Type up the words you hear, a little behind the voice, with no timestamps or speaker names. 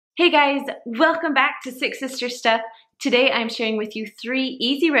Hey guys, welcome back to Six Sister Stuff. Today I'm sharing with you 3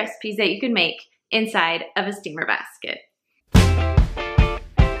 easy recipes that you can make inside of a steamer basket.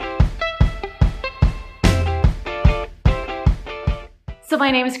 So my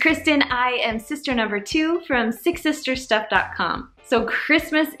name is Kristen. I am sister number 2 from sixsisterstuff.com. So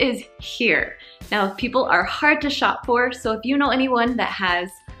Christmas is here. Now people are hard to shop for, so if you know anyone that has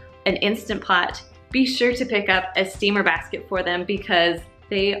an Instant Pot, be sure to pick up a steamer basket for them because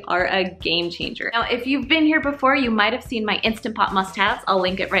they are a game changer. Now, if you've been here before, you might have seen my Instant Pot must-haves. I'll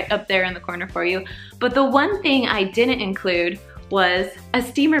link it right up there in the corner for you. But the one thing I didn't include was a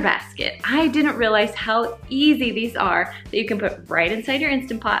steamer basket. I didn't realize how easy these are that you can put right inside your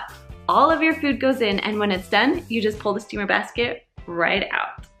Instant Pot. All of your food goes in, and when it's done, you just pull the steamer basket right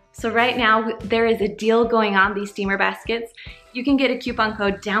out. So right now, there is a deal going on these steamer baskets. You can get a coupon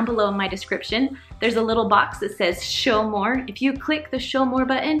code down below in my description. There's a little box that says show more. If you click the show more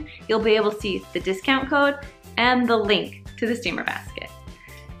button, you'll be able to see the discount code and the link to the steamer basket.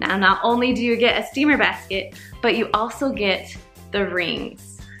 Now, not only do you get a steamer basket, but you also get the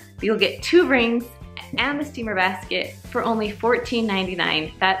rings. You'll get 2 rings and the steamer basket for only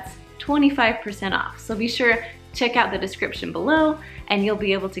 $14.99. That's 25% off. So be sure check out the description below and you'll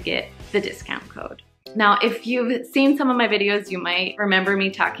be able to get the discount code. Now, if you've seen some of my videos, you might remember me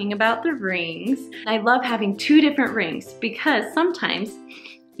talking about the rings. I love having 2 different rings because sometimes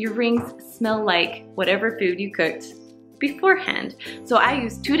your rings smell like whatever food you cooked beforehand. So I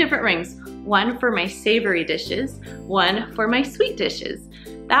use 2 different rings, one for my savory dishes, one for my sweet dishes.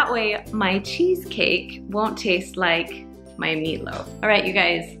 That way my cheesecake won't taste like my meatloaf. All right, you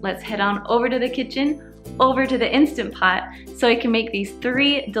guys, let's head on over to the kitchen, over to the Instant Pot, so I can make these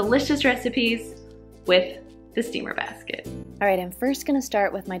 3 delicious recipes with the steamer basket. All right, I'm first gonna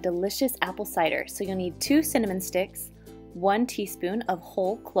start with my delicious apple cider. So you'll need 2 cinnamon sticks, 1 teaspoon of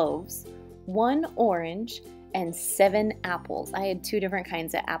whole cloves, 1 orange, and 7 apples. I had 2 different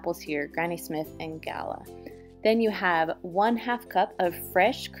kinds of apples here, Granny Smith and Gala. Then you have 1/2 cup of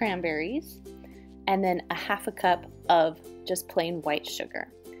fresh cranberries, and then 1/2 cup of just plain white sugar.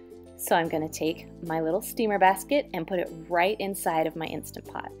 So I'm gonna take my little steamer basket and put it right inside of my Instant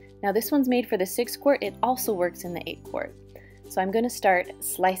Pot. Now this one's made for the 6 quart, it also works in the 8 quart. So I'm gonna start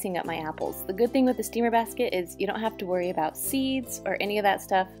slicing up my apples. The good thing with the steamer basket is you don't have to worry about seeds or any of that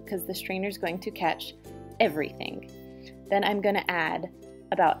stuff because the strainer's going to catch everything. Then I'm gonna add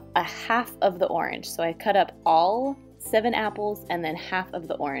about 1/2 of the orange. So I cut up all 7 apples and then 1/2 of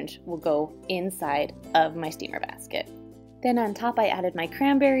the orange will go inside of my steamer basket. Then on top I added my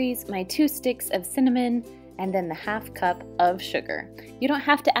cranberries, my 2 sticks of cinnamon, and then the 1/2 cup of sugar. You don't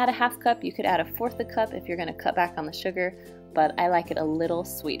have to add a 1/2 cup, you could add 1/4 cup if you're gonna cut back on the sugar, but I like it a little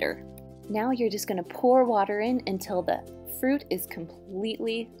sweeter. Now you're just gonna pour water in until the fruit is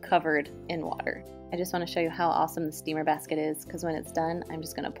completely covered in water. I just wanna show you how awesome the steamer basket is because when it's done, I'm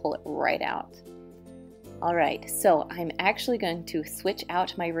just gonna pull it right out. All right, so I'm actually going to switch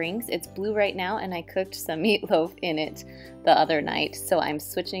out my rings. It's blue right now and I cooked some meatloaf in it the other night, so I'm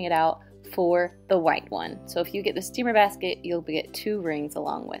switching it out for the white one. So if you get the steamer basket, you'll get 2 rings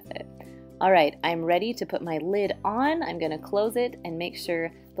along with it. All right, I'm ready to put my lid on. I'm gonna close it and make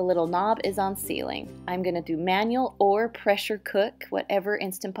sure the little knob is on sealing. I'm gonna do manual or pressure cook, whatever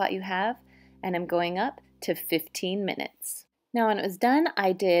Instant Pot you have, and I'm going up to 15 minutes. Now when it was done,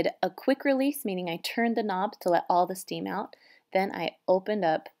 I did a quick release, meaning I turned the knob to let all the steam out. Then I opened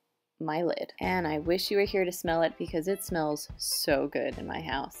up my lid. And I wish you were here to smell it because it smells so good in my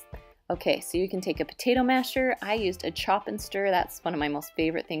house. Okay, so you can take a potato masher. I used a chop and stir. That's one of my most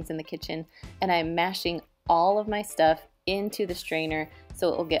favorite things in the kitchen. And I'm mashing all of my stuff into the strainer so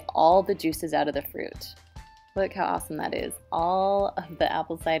it will get all the juices out of the fruit. Look how awesome that is. All of the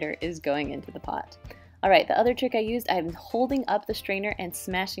apple cider is going into the pot. All right, the other trick I used, I'm holding up the strainer and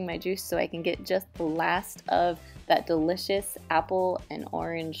smashing my juice so I can get just the last of that delicious apple and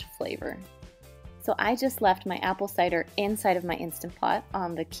orange flavor. So I just left my apple cider inside of my Instant Pot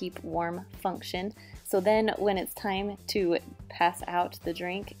on the keep warm function. So then when it's time to pass out the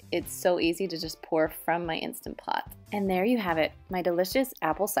drink, it's so easy to just pour from my Instant Pot. And there you have it, my delicious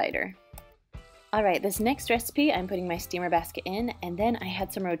apple cider. All right, this next recipe, I'm putting my steamer basket in, and then I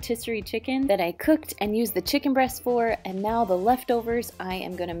had some rotisserie chicken that I cooked and used the chicken breast for, and now the leftovers, I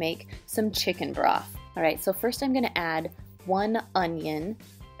am gonna make some chicken broth. All right, so first I'm gonna add 1 onion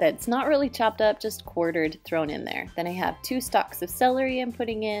that's not really chopped up, just quartered, thrown in there. Then I have 2 stalks of celery I'm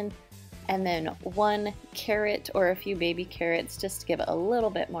putting in, and then 1 carrot or a few baby carrots just to give it a little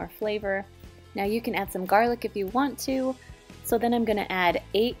bit more flavor. Now you can add some garlic if you want to. So then I'm gonna add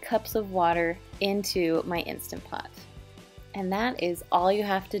 8 cups of water into my Instant Pot. And that is all you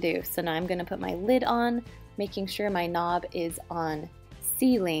have to do. So now I'm gonna put my lid on, making sure my knob is on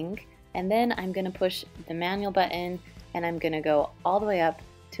sealing, and then I'm gonna push the manual button and I'm gonna go all the way up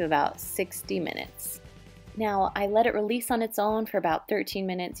to about 60 minutes. Now I let it release on its own for about 13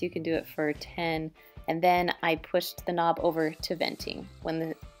 minutes. You can do it for 10, and then I pushed the knob over to venting.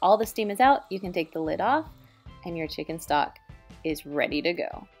 When all the steam is out, you can take the lid off and your chicken stock is ready to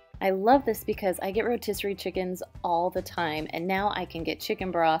go. I love this because I get rotisserie chickens all the time, and now I can get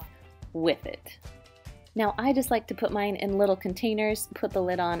chicken broth with it. Now I just like to put mine in little containers, put the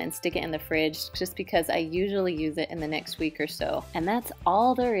lid on and stick it in the fridge just because I usually use it in the next week or so. And that's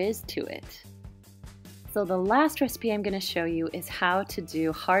all there is to it. So the last recipe I'm going to show you is how to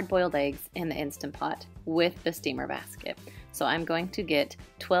do hard-boiled eggs in the Instant Pot with the steamer basket. So I'm going to get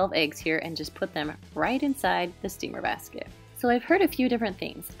 12 eggs here and just put them right inside the steamer basket. So I've heard a few different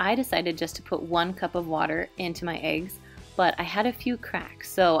things. I decided just to put 1 cup of water into my eggs, but I had a few cracks,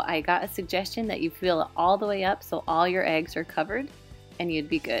 so I got a suggestion that you fill it all the way up so all your eggs are covered and you'd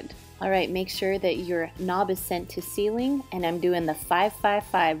be good. Alright, make sure that your knob is sent to sealing, and I'm doing the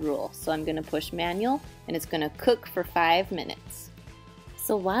 5-5-5 rule. So I'm going to push manual and it's going to cook for 5 minutes.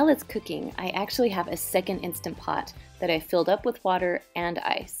 So while it's cooking, I actually have a second Instant Pot that I filled up with water and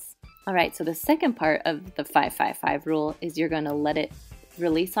ice. Alright, so the second part of the 5-5-5 rule is you're going to let it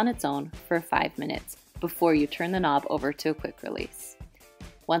release on its own for 5 minutes before you turn the knob over to a quick release.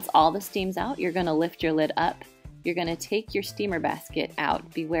 Once all the steam's out, you're going to lift your lid up. You're going to take your steamer basket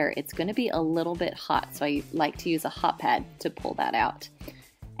out. Beware, it's going to be a little bit hot, so I like to use a hot pad to pull that out.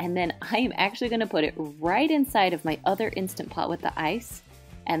 And then I am actually going to put it right inside of my other Instant Pot with the ice.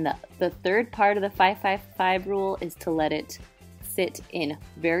 And the third part of the 5-5-5 rule is to let it sit in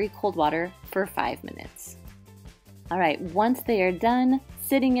very cold water for 5 minutes. Alright, once they are done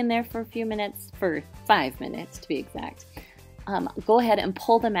sitting in there for a few minutes, for 5 minutes to be exact, go ahead and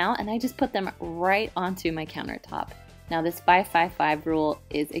pull them out, and I just put them right onto my countertop. Now this 5-5-5 rule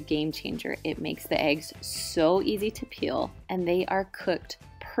is a game changer. It makes the eggs so easy to peel, and they are cooked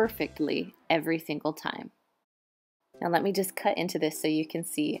perfectly every single time. Now let me just cut into this so you can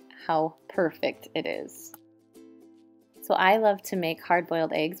see how perfect it is. So I love to make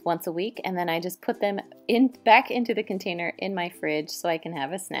hard-boiled eggs once a week, and then I just put them back into the container in my fridge so I can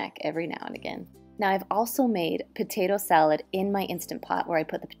have a snack every now and again. Now I've also made potato salad in my Instant Pot where I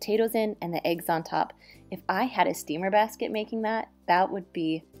put the potatoes in and the eggs on top. If I had a steamer basket making that, that would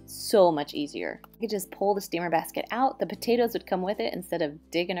be so much easier. I could just pull the steamer basket out, the potatoes would come with it instead of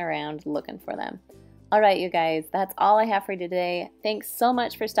digging around looking for them. Alright you guys, that's all I have for you today. Thanks so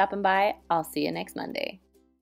much for stopping by. I'll see you next Monday.